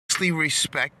actually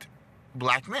respect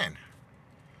black men.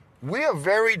 We are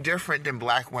very different than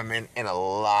black women in a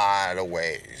lot of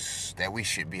ways that we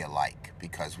should be alike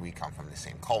because we come from the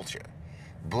same culture.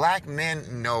 Black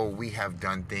men know we have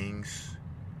done things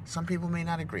some people may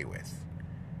not agree with.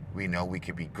 We know we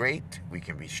can be great, we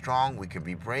can be strong, we can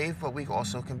be brave, but we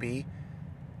also can be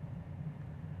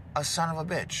a son of a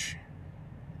bitch.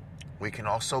 We can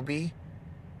also be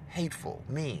hateful,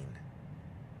 mean.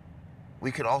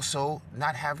 We could also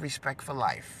not have respect for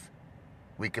life.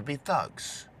 We could be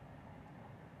thugs,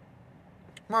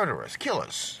 murderers,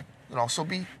 killers. We could also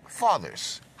be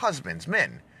fathers, husbands,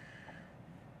 men,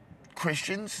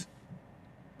 Christians,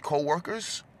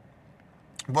 co-workers.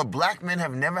 But black men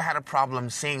have never had a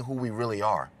problem saying who we really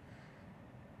are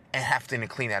and having to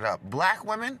clean that up. Black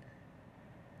women,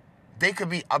 they could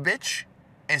be a bitch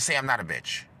and say I'm not a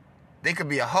bitch. They could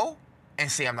be a hoe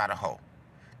and say I'm not a hoe.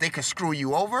 They could screw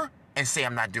you over and say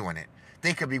I'm not doing it.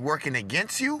 They could be working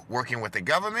against you, working with the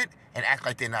government, and act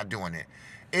like they're not doing it.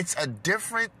 It's a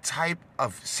different type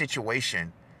of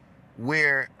situation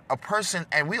where a person,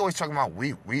 and we always talk about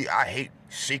I hate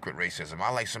secret racism.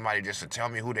 I like somebody just to tell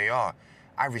me who they are.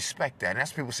 I respect that. And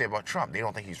that's what people say about Trump. They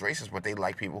don't think he's racist, but they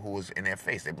like people who is in their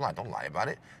face. They're blunt. Don't lie about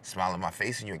it. Smile in my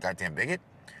face and you're a goddamn bigot.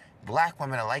 Black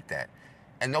women are like that.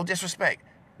 And no disrespect.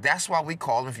 That's why we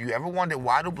call them, if you ever wondered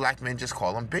why do black men just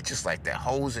call them bitches like that,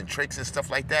 hoes and tricks and stuff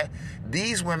like that,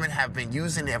 these women have been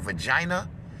using their vagina,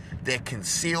 their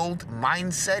concealed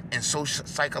mindset and social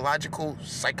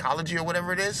psychology or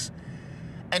whatever it is,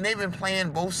 and they've been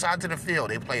playing both sides of the field.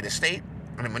 They play the state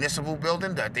in the municipal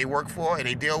building that they work for and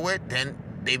they deal with, then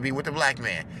they be with the black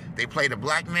man. They play the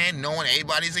black man knowing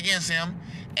everybody's against him,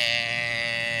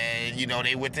 and you know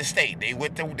they with the state, they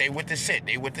with the sit,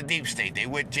 they with the deep state, they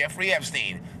with Jeffrey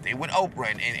Epstein, they with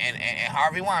Oprah and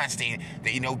Harvey Weinstein,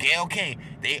 they, you know, Gayle King.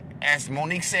 They, as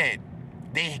Monique said,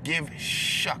 they give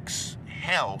shucks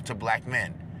hell to black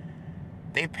men.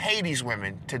 They pay these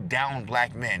women to down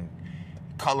black men,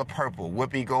 Color Purple,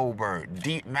 Whoopi Goldberg,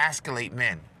 demasculate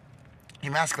men,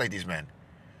 emasculate these men.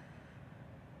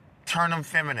 Turn them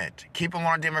feminine. Keep them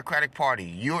on a Democratic Party.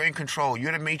 You're in control.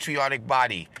 You're the matriarchic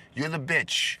body. You're the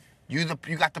bitch. You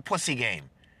got the pussy game.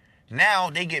 Now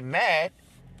they get mad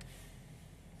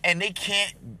and they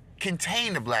can't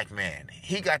contain the black man.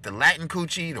 He got the Latin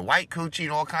coochie, the white coochie,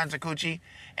 and all kinds of coochie,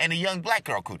 and the young black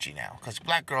girl coochie now. Because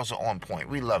black girls are on point.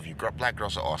 We love you. Black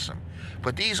girls are awesome.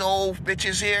 But these old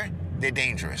bitches here, they're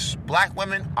dangerous. Black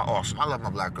women are awesome. I love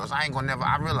my black girls. I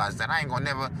realize that. I ain't gonna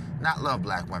never not love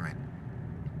black women.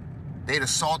 They the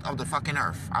salt of the fucking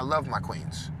earth. I love my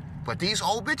queens. But these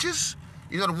old bitches,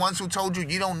 you know, the ones who told you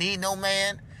don't need no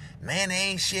man, man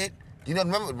ain't shit. You know,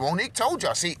 remember, Monique told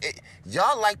y'all. See,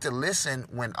 y'all like to listen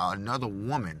when another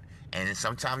woman, and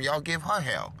sometimes y'all give her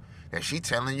hell, that she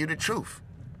telling you the truth.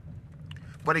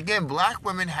 But again, black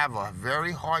women have a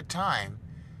very hard time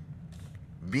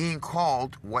being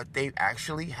called what they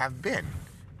actually have been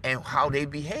and how they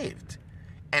behaved.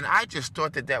 And I just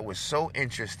thought that was so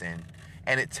interesting.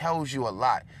 And it tells you a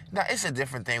lot. Now, it's a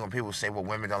different thing when people say, well,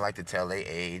 women don't like to tell their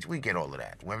age. We get all of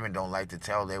that. Women don't like to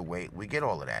tell their weight. We get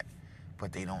all of that.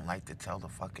 But they don't like to tell the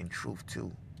fucking truth,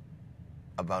 too,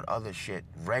 about other shit,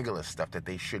 regular stuff that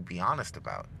they should be honest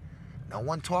about. No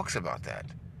one talks about that.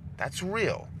 That's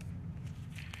real.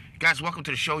 Guys, welcome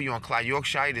to the show. You're on Clyde,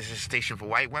 Yorkshire. This is a station for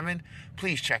white women.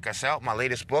 Please check us out. My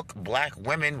latest book, Black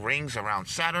Women Rings Around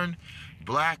Saturn.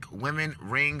 Black Women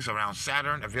Rings Around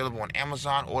Saturn, available on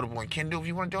Amazon, Audible, and Kindle. If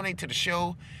you want to donate to the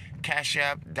show, Cash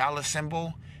App, dollar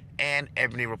symbol, and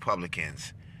Ebony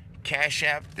Republicans. Cash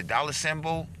App, the dollar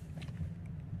symbol,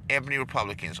 Ebony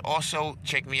Republicans. Also,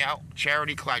 check me out,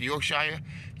 Charity Clyde, Yorkshire.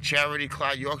 Charity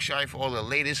Clyde, Yorkshire, for all the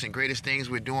latest and greatest things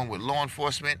we're doing with law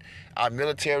enforcement, our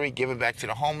military, giving back to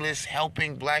the homeless,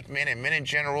 helping black men and men in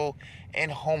general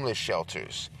in homeless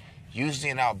shelters. Usually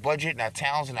in our budget, in our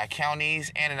towns, in our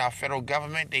counties, and in our federal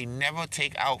government, they never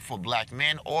take out for black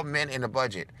men or men in the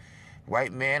budget.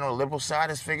 White man on the liberal side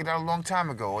has figured out a long time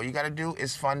ago. All you got to do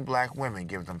is fund black women.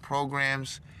 Give them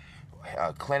programs,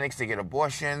 clinics to get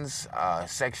abortions,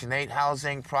 Section 8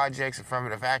 housing, projects,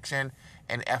 affirmative action,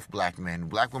 and F black men.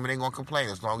 Black women ain't going to complain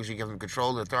as long as you give them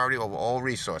control and authority over all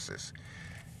resources.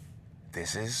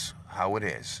 This is how it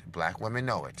is. Black women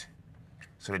know it.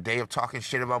 So the day of talking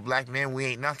shit about black men, we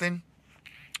ain't nothing,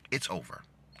 it's over.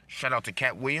 Shout out to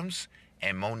Cat Williams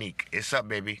and Monique. It's up,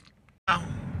 baby. Now,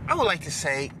 I would like to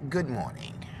say good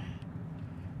morning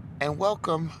and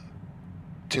welcome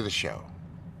to the show.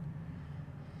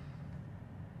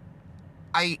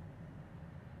 I've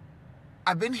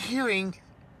been hearing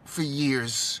for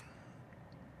years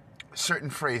certain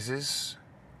phrases,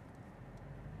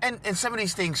 and some of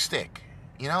these things stick.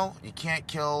 You know, you can't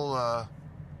kill,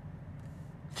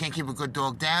 can't keep a good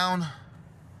dog down.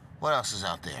 What else is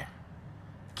out there?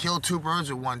 Kill two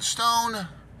birds with one stone.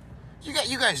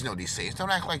 You guys know these things. Don't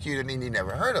act like you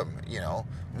never heard them. You know,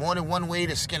 more than one way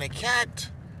to skin a cat.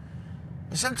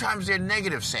 And sometimes they're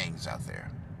negative sayings out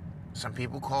there. Some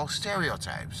people call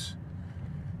stereotypes.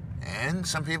 And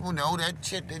some people know that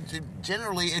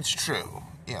generally it's true.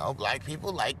 You know, black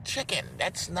people like chicken.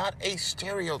 That's not a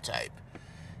stereotype.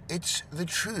 It's the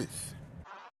truth.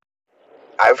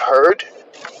 I've heard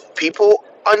people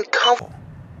uncomfortable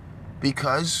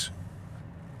because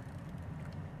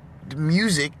the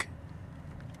music,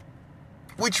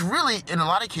 which really in a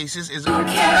lot of cases is we're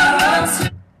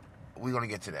going to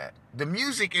get to that. The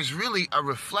music is really a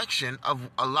reflection of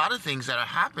a lot of things that are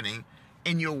happening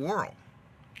in your world.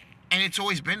 And it's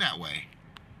always been that way.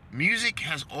 Music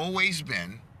has always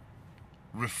been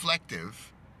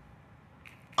reflective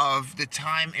of the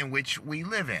time in which we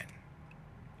live in.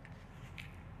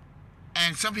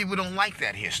 And some people don't like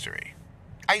that history.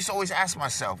 I used to always ask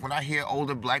myself, when I hear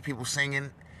older black people singing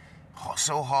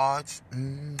so hard,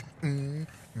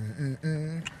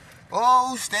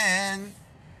 oh, stand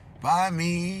by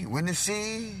me when the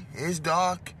sea is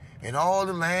dark and all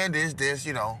the land is this,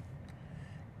 you know.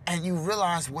 And you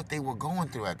realize what they were going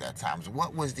through at that time.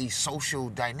 What was the social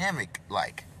dynamic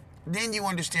like? Then you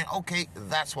understand, okay,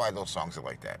 that's why those songs are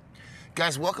like that.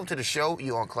 Guys, welcome to the show.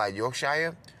 You're on Clyde,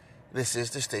 Yorkshire. This is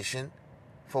the station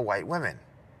for white women.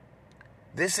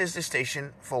 This is the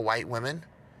station for white women,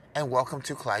 and welcome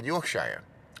to Clyde, Yorkshire.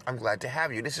 I'm glad to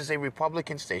have you. This is a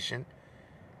Republican station,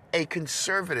 a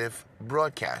conservative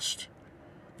broadcast.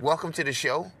 Welcome to the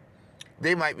show.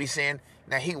 They might be saying,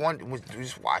 now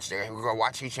just watch there. We're going to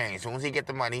watch he change. As soon as he get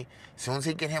the money, as soon as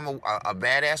he get him a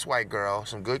badass white girl,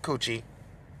 some good coochie,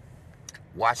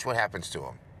 watch what happens to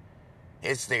him.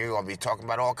 They're going to be talking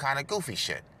about all kind of goofy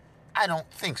shit. I don't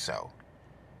think so.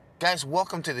 Guys,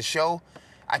 welcome to the show.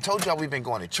 I told y'all we've been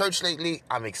going to church lately.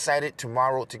 I'm excited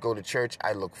tomorrow to go to church.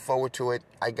 I look forward to it.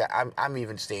 I'm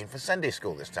even staying for Sunday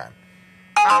school this time.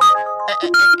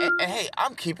 And hey,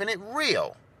 I'm keeping it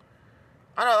real.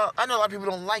 I know a lot of people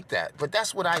don't like that, but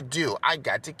that's what I do. I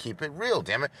got to keep it real,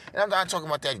 damn it. And I'm not talking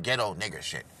about that ghetto nigger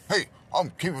shit. Hey,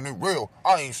 I'm keeping it real.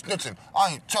 I ain't snitching.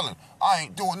 I ain't telling. I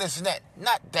ain't doing this and that.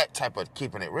 Not that type of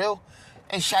keeping it real.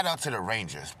 And shout out to the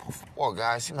Rangers. Poor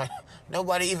guys.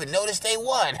 Nobody even noticed they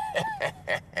won.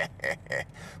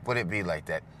 But it be like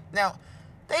that. Now,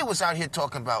 they was out here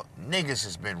talking about niggas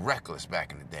has been reckless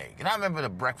back in the day. And I remember the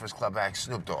Breakfast Club act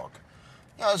Snoop Dogg.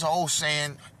 You know, there's an old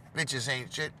saying, bitches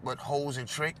ain't shit but hoes and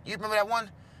trick. You remember that one?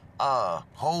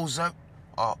 Hoes up,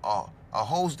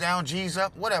 hoes down, G's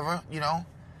up, whatever, you know.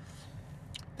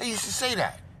 They used to say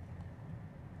that.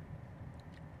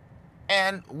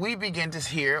 And we begin to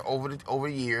hear over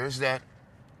years that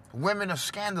women are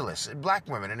scandalous, black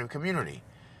women in the community.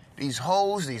 These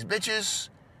hoes, these bitches.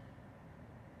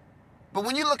 But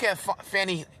when you look at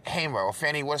Fannie Hamer, or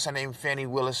what's her name? Fannie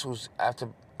Willis, who's after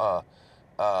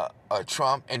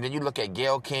Trump, and then you look at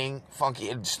Gayle King,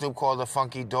 funky, Snoop called her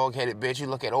funky, dog-headed bitch. You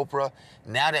look at Oprah.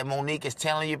 Now that Monique is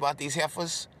telling you about these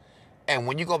heifers, and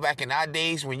when you go back in our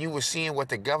days, when you were seeing what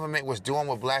the government was doing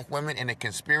with black women in a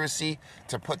conspiracy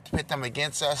to pit them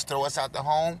against us, throw us out the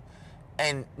home,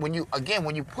 and when you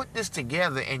put this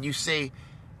together and you say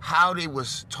how they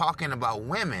was talking about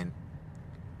women,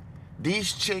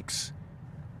 these chicks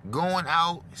going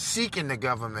out seeking the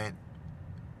government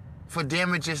for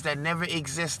damages that never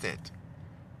existed,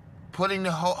 putting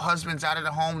the husbands out of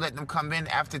the home, letting them come in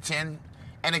after 10,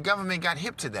 and the government got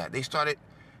hip to that. They started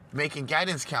making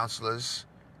guidance counselors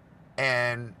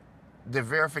and the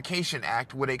Verification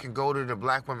Act where they can go to the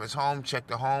black women's home, check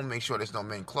the home, make sure there's no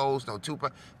men clothes, no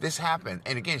tupa. This happened.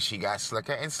 And again, she got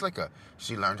slicker and slicker.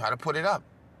 She learned how to put it up.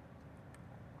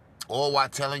 All while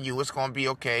telling you it's going to be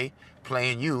okay,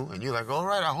 playing you. And you're like, all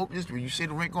right, I hope this, you say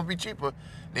the rent going to be cheaper.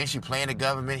 Then she playing the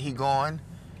government, he gone.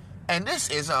 And this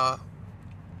is a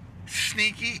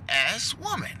sneaky ass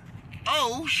woman.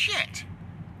 Oh, shit.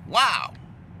 Wow.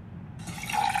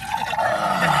 I'm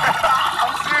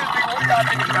serious, nigga. What y'all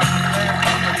niggas got to say?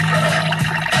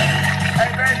 Hey,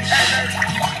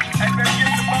 baby,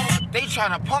 get the phone. They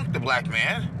trying to punk the black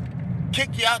man,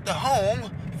 kick you out the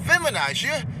home, feminize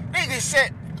you. Nigga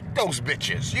said, those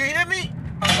bitches. You hear me?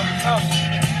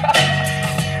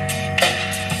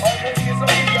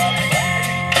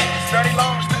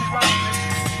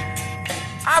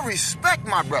 I respect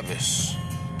my brothers.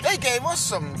 They gave us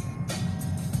some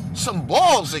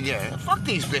balls again. Fuck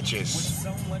these bitches.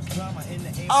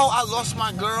 Oh, I lost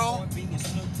my girl.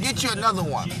 Get you another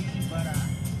one.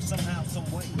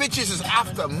 Bitches is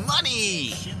after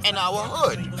money in our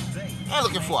hood. ain't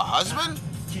looking for a husband.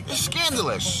 It's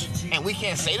scandalous. And we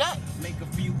can't say that?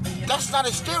 That's not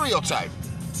a stereotype.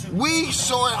 We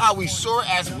saw it how we saw it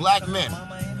as black men.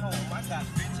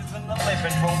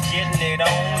 Living room getting it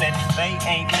on, and they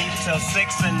ain't leave till 6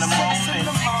 in the morning.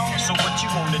 So what you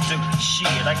wanna do?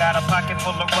 Shit, I got a pocket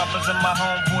full of rubbers and my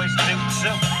homeboys do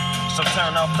too. So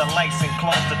turn off the lights and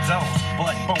close the door.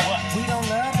 But for what? We don't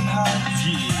love them hoes.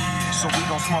 Yeah. So we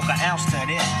gon' smoke an ounce to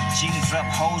this. G's up,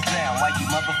 hoes down, while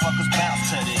you motherfuckers bounce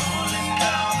to this. Rolling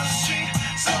down the street,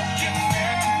 smoking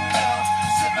and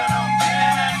sipping on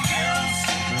gin and juice.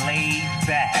 Laid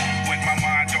back. With my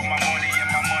mind on my money and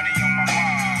my money on my mind.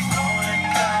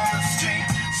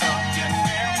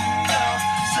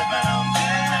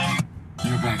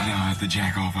 You're back now at the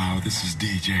Jack Off Hour. This is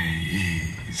DJ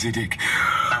Easy Dick.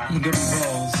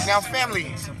 Now,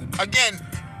 family, again,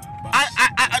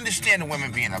 I understand the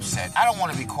women being upset. I don't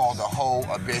want to be called a hoe,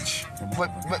 a bitch, but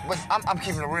I'm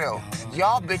keeping it real.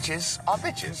 Y'all bitches are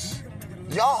bitches.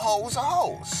 Y'all hoes are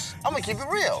hoes. I'm gonna keep it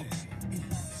real.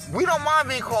 We don't mind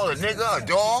being called a nigga, a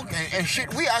dog, and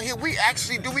shit. We out here, we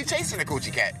actually do be tasting the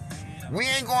coochie cat. We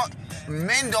ain't going.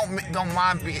 Men don't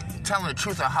mind telling the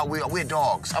truth of how we are. We're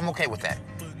dogs. I'm okay with that.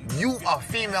 You a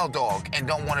female dog and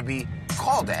don't want to be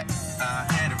called that. I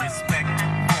had respect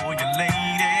for your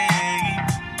lady,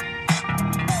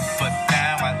 but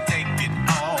now I take it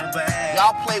all back.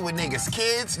 Y'all play with niggas'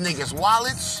 kids, niggas'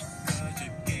 wallets.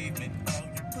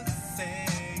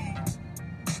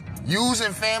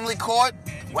 Using family court,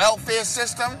 welfare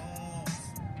system,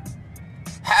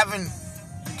 having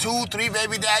 2, 3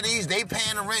 baby daddies, they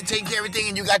paying the rent, taking care of everything,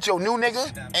 and you got your new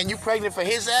nigga, and you pregnant for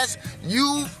his ass.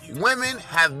 You women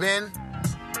have been.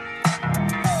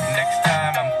 Next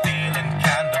time I'm feeling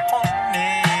kinda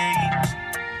horny,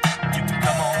 you can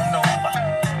come on over,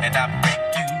 and I break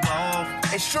you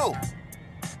off. It's true.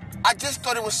 I just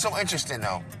thought it was so interesting,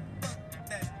 though.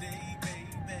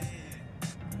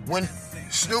 When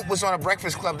Snoop was on a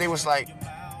Breakfast Club, they was like,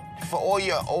 for all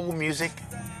your old music,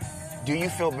 do you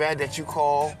feel bad that you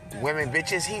call women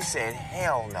bitches? He said,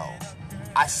 hell no.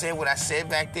 I said what I said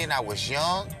back then. I was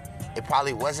young. It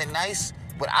probably wasn't nice,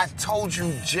 but I told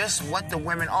you just what the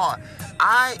women are.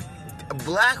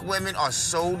 Black women are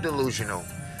so delusional.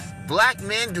 Black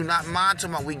men do not mind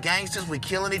talking about we gangsters, we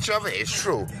killing each other. It's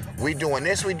true. We doing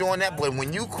this, we doing that. But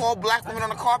when you call black women on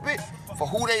the carpet for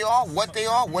who they are, what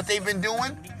they've been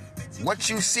doing, what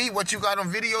you see, what you got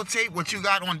on videotape, what you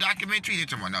got on documentary, they're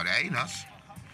talking about, no, that ain't us.